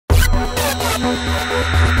Hi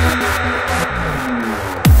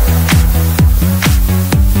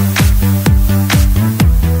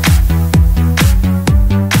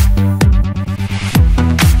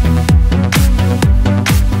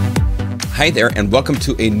there, and welcome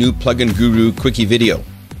to a new PlugInGuru Quik-E video.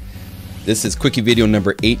 This is Quik-E video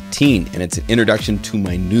number 18, and it's an introduction to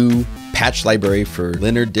my new patch library for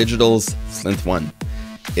Linard Digital's Sylenth1.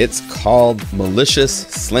 It's called Malicious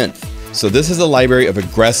Sylenth. So this is a library of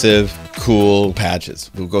aggressive, cool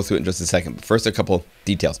patches. We'll go through it in just a second, but first a couple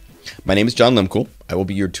details. My name is John Lemcool. I will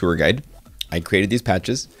be your tour guide. I created these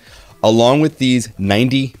patches. Along with these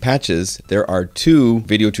 90 patches, there are 2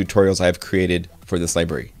 video tutorials I've created for this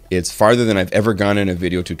library. It's farther than I've ever gone in a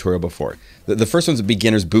video tutorial before. The first one's a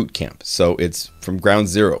beginner's boot camp, so it's from ground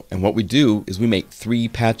zero. And what we do is we make 3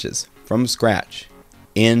 patches from scratch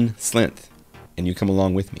in Sylenth, and you come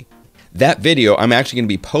along with me. That video I'm actually going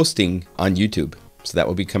to be posting on YouTube, so that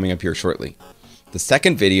will be coming up here shortly. The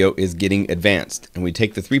second video is getting advanced, and we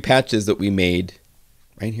take the 3 patches that we made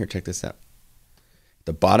right here. Check this out.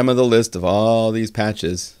 The bottom of the list of all these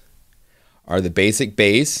patches are the basic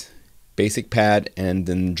bass, basic pad, and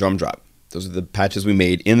then drum drop. Those are the patches we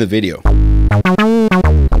made in the video.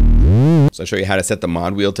 So I'll show you how to set the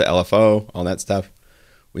mod wheel to LFO, all that stuff.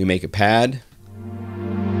 We make a pad.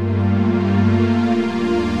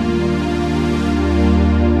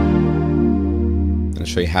 I'll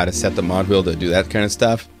show you how to set the mod wheel to do that kind of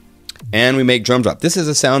stuff. And we make drum drop. This is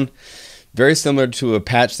a sound very similar to a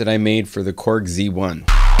patch that I made for the Korg Z1.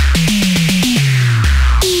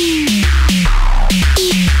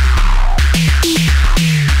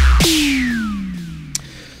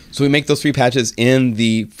 So we make those 3 patches in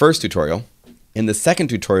the first tutorial. In the second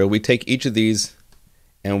tutorial, we take each of these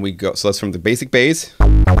and we go, so that's from the basic bass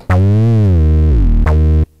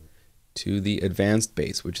to the advanced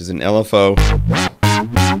bass, which is an LFO.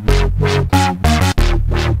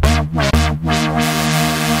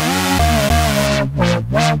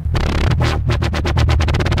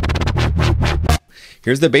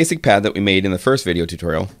 Here's the basic pad that we made in the first video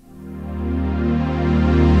tutorial.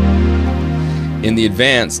 In the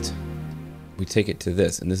advanced, we take it to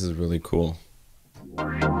this, and this is really cool.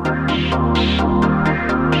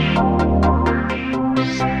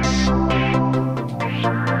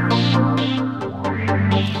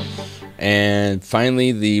 And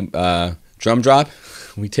finally, the drum drop,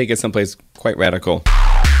 we take it someplace quite radical.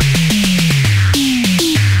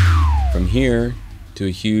 From here to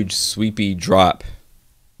a huge sweepy drop.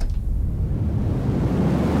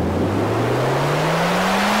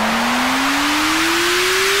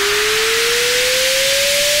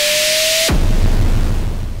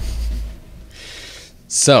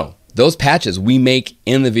 So those patches we make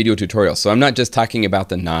in the video tutorial. So I'm not just talking about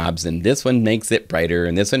the knobs and this one makes it brighter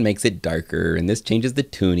and this one makes it darker and this changes the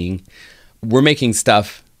tuning. We're making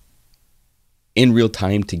stuff in real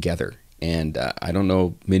time together. And I don't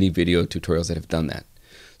know many video tutorials that have done that.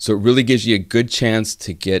 So it really gives you a good chance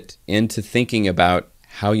to get into thinking about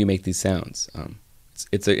how you make these sounds.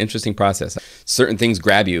 It's an interesting process. Certain things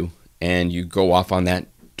grab you and you go off on that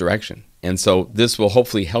direction. And so this will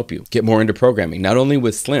hopefully help you get more into programming, not only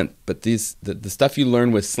with Sylenth, but the stuff you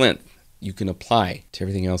learn with Sylenth, you can apply to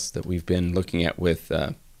everything else that we've been looking at with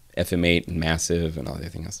FM8 and Massive and all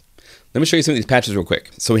everything else. Let me show you some of these patches real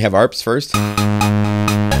quick. So we have ARPs first.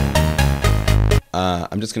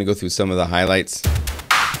 I'm just going to go through some of the highlights.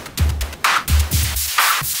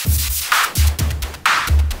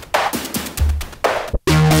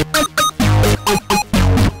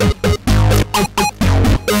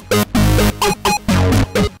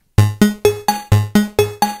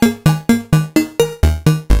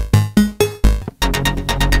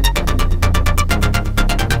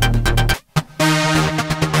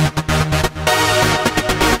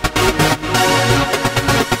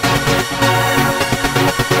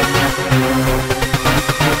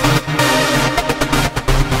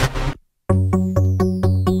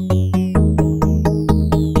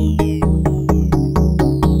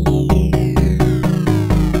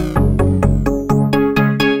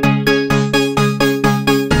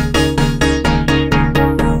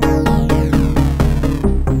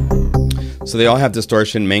 So they all have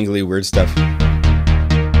distortion, mangly, weird stuff.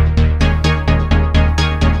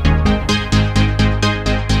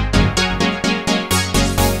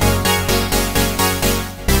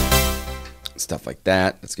 Stuff like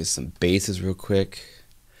that. Let's get some basses real quick.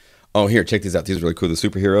 Oh, here, check these out. These are really cool. The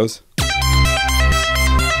superheroes.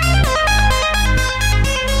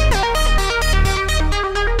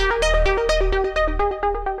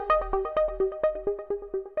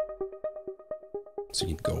 So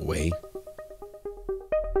you can go away.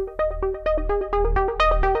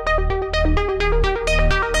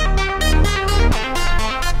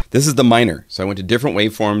 This is the minor. So I went to different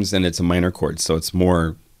waveforms, and it's a minor chord. So it's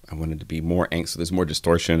more, I wanted to be more angst, so there's more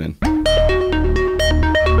distortion. And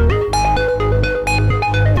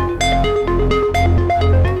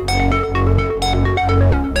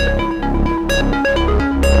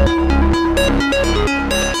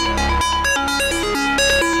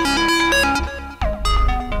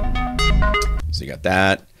so you got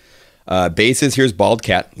that. Basses, here's Bald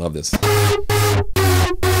Cat. Love this.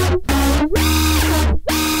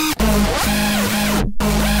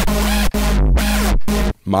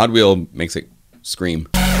 Mod wheel makes it scream.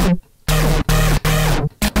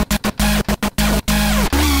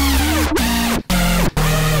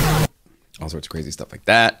 All sorts of crazy stuff like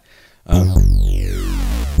that.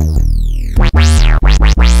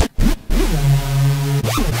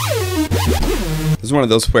 This is one of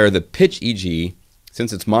those where the pitch EG,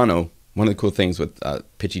 since it's mono, one of the cool things with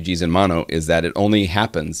pitch EGs in mono is that it only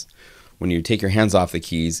happens when you take your hands off the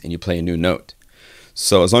keys and you play a new note.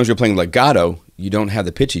 So as long as you're playing legato, you don't have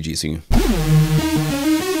the pitch EG. So you have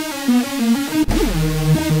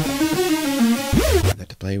that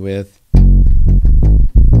to play with.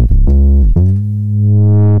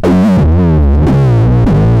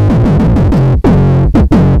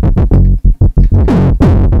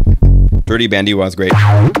 Dirty Bandy was great.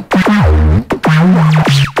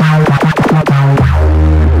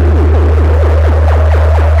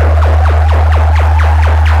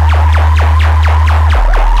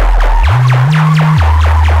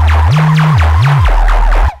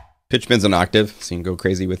 Pitch bend's an octave, so you can go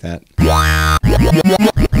crazy with that.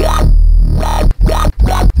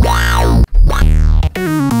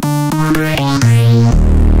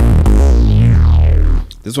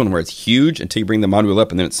 This one where it's huge until you bring the mod wheel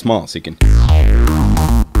up, and then it's small, so you can.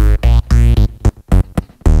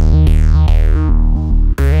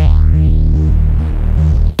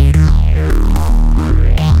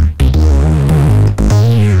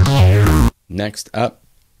 Next up,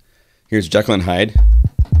 here's Jekyll and Hyde.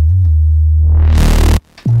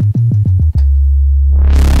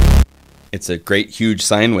 It's a great huge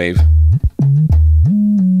sine wave.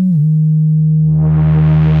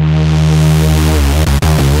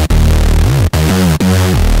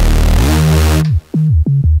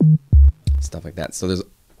 Stuff like that. So there's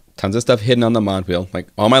tons of stuff hidden on the mod wheel. Like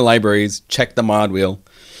all my libraries, check the mod wheel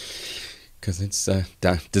because it's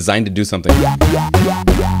designed to do something.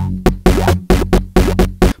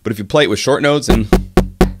 But if you play it with short notes and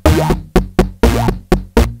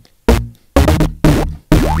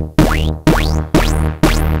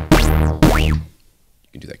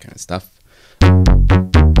you can do that kind of stuff.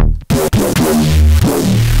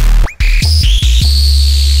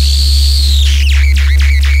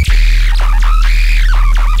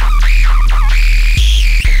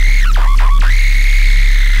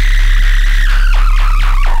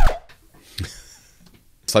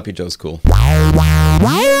 Sleepy Joe's cool.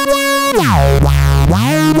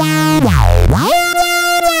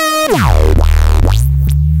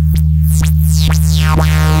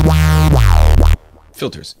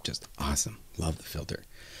 Filters, just awesome. Love the filter.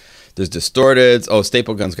 There's distorted. Oh,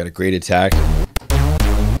 Staple Gun's got a great attack.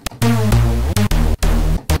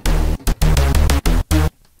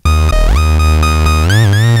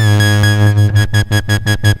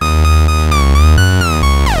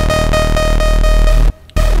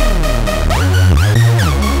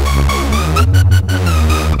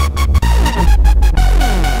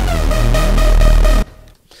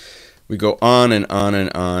 We go on and on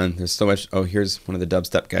and on. There's so much. Oh, here's one of the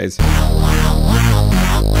dubstep guys.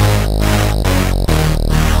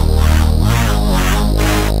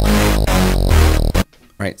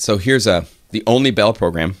 All right, so here's the Only Bell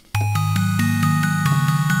program.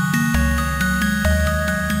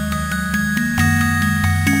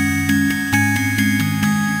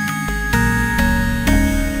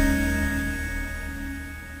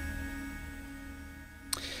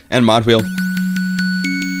 And mod wheel.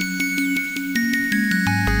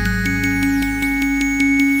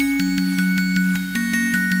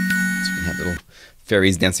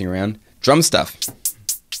 Fairies dancing around. Drum stuff.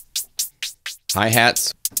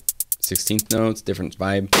 Hi-hats. 16th notes. Different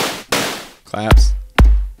vibe. Claps.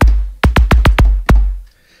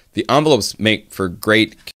 The envelopes make for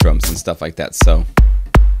great drums and stuff like that. So,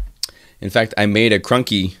 in fact, I made a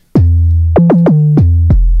crunky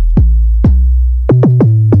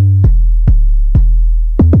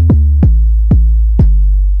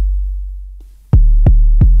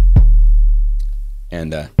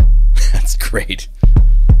and that's great.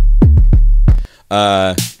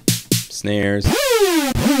 Snares,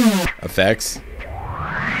 effects,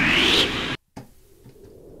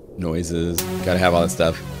 noises, gotta have all that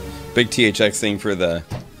stuff. Big THX thing for the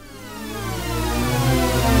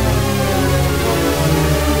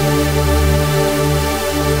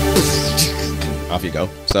Off you go.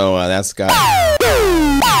 So that's got...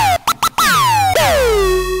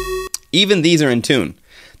 Even these are in tune.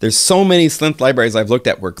 There's so many Sylenth libraries I've looked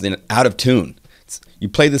at where they're out of tune. You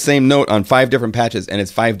play the same note on 5 different patches and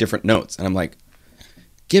it's 5 different notes. And I'm like,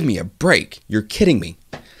 give me a break. You're kidding me.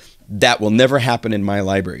 That will never happen in my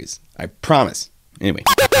libraries. I promise. Anyway,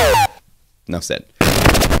 enough said.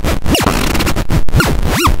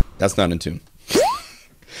 That's not in tune.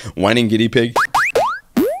 Whining guinea pig.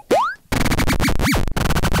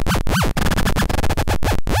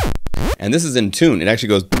 And this is in tune. It actually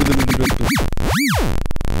goes...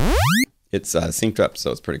 It's synced up,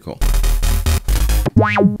 so it's pretty cool.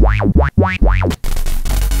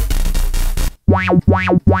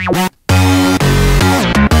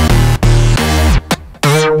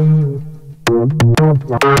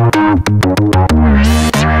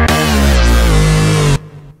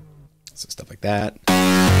 So stuff like that.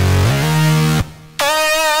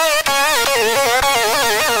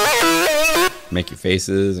 Make your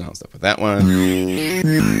faces and all stuff with that one.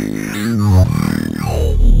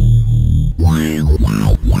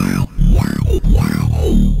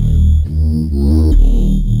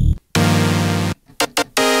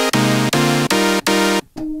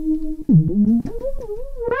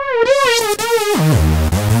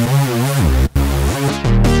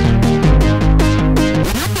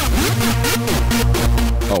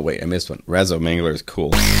 Oh wait, I missed one. Razzo Mangler is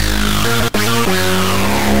cool.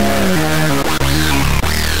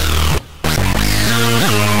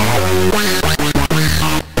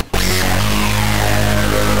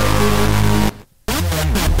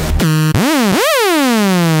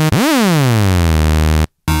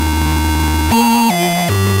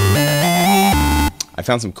 I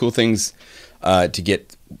found some cool things to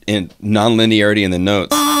get in non-linearity in the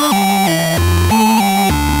notes.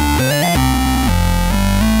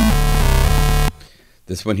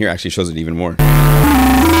 This one here actually shows it even more.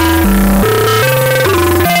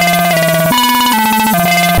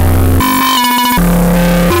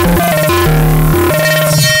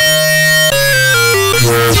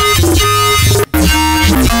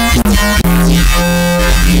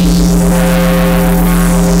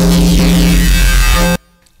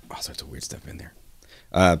 All sorts of weird stuff in there.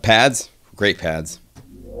 Pads, great pads.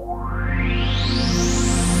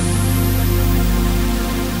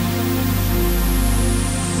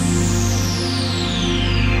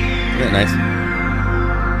 Isn't that nice?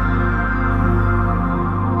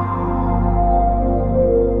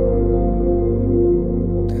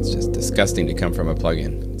 That's just disgusting to come from a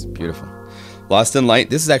plugin. It's beautiful. Lost in Light.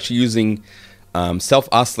 This is actually using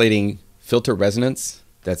self-oscillating filter resonance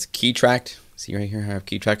that's key tracked. See right here, I have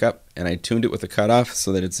key track up, and I tuned it with a cutoff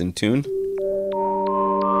so that it's in tune.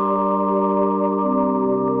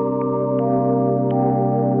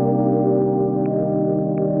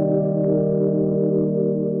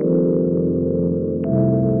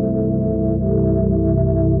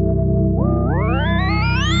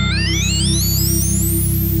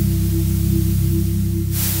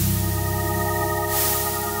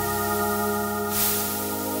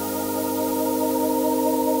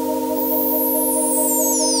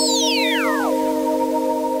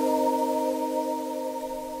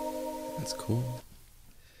 That's cool.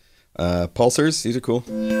 Pulsars, these are cool.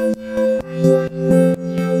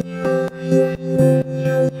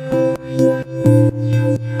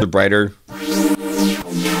 The brighter.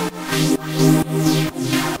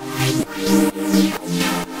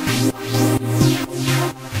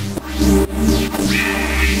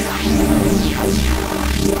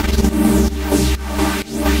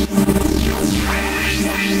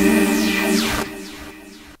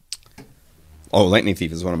 Oh, Lightning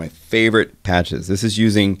Thief is one of my favorite patches. This is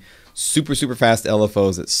using super fast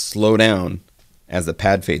LFOs that slow down as the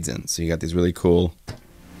pad fades in. So you got these really cool.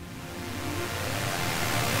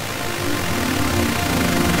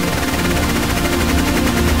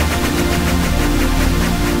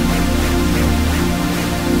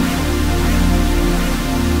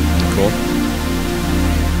 Cool.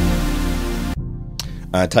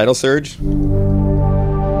 Tidal Surge.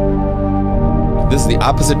 This is the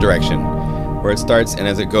opposite direction, where it starts, and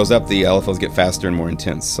as it goes up, the LFOs get faster and more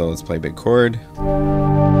intense. So let's play big chord. You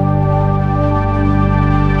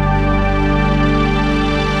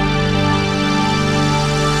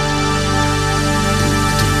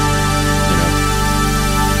know,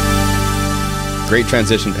 great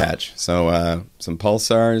transition patch. So some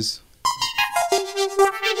pulsars.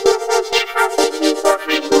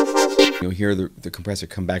 You'll hear the compressor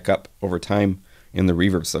come back up over time in the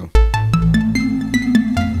reverb. So.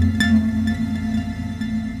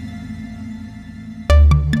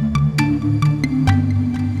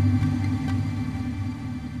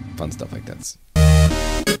 Fun stuff like that.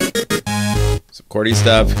 Some chordy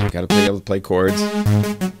stuff. You got to be able to play chords.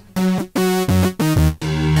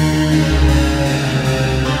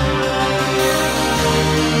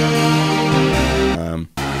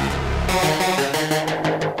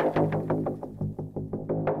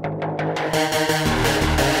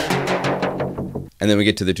 And then we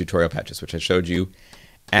get to the tutorial patches, which I showed you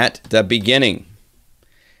at the beginning.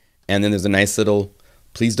 And then there's a nice little,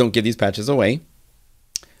 please don't give these patches away.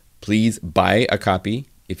 Please buy a copy,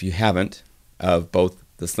 if you haven't, of both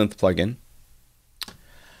the Sylenth plugin.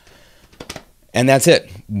 And that's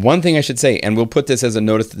it. One thing I should say, and we'll put this as a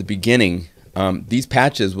notice at the beginning, these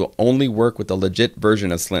patches will only work with the legit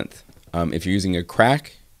version of Sylenth. If you're using a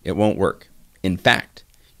crack, it won't work. In fact,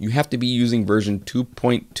 you have to be using version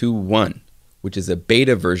 2.21. which is a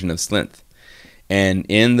beta version of Sylenth. And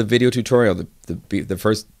in the video tutorial, the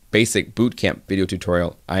first basic bootcamp video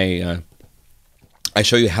tutorial, I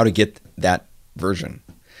show you how to get that version.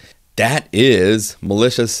 That is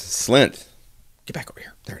Malicious Sylenth. Get back over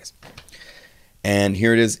here. There it is. And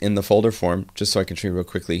here it is in the folder form, just so I can show you real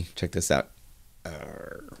quickly. Check this out.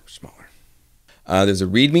 Smaller. There's a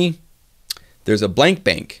README. There's a blank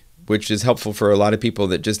bank, which is helpful for a lot of people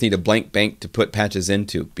that just need a blank bank to put patches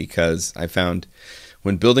into, because I found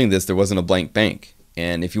when building this, there wasn't a blank bank.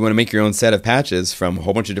 And if you want to make your own set of patches from a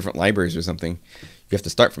whole bunch of different libraries or something, you have to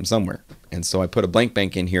start from somewhere. And so I put a blank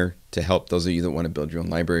bank in here to help those of you that want to build your own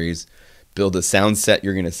libraries, build a sound set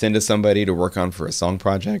you're going to send to somebody to work on for a song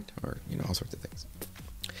project, or all sorts of things.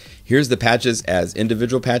 Here's the patches as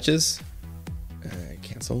individual patches.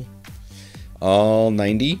 Cancel. All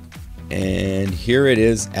 90. And here it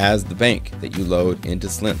is as the bank that you load into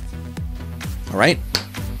Sylenth. All right,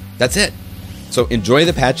 that's it. So enjoy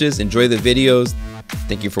the patches, enjoy the videos.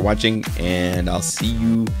 Thank you for watching, and I'll see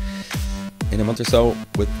you in a month or so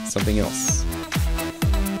with something else.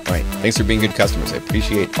 All right, thanks for being good customers. I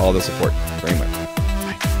appreciate all the support very much.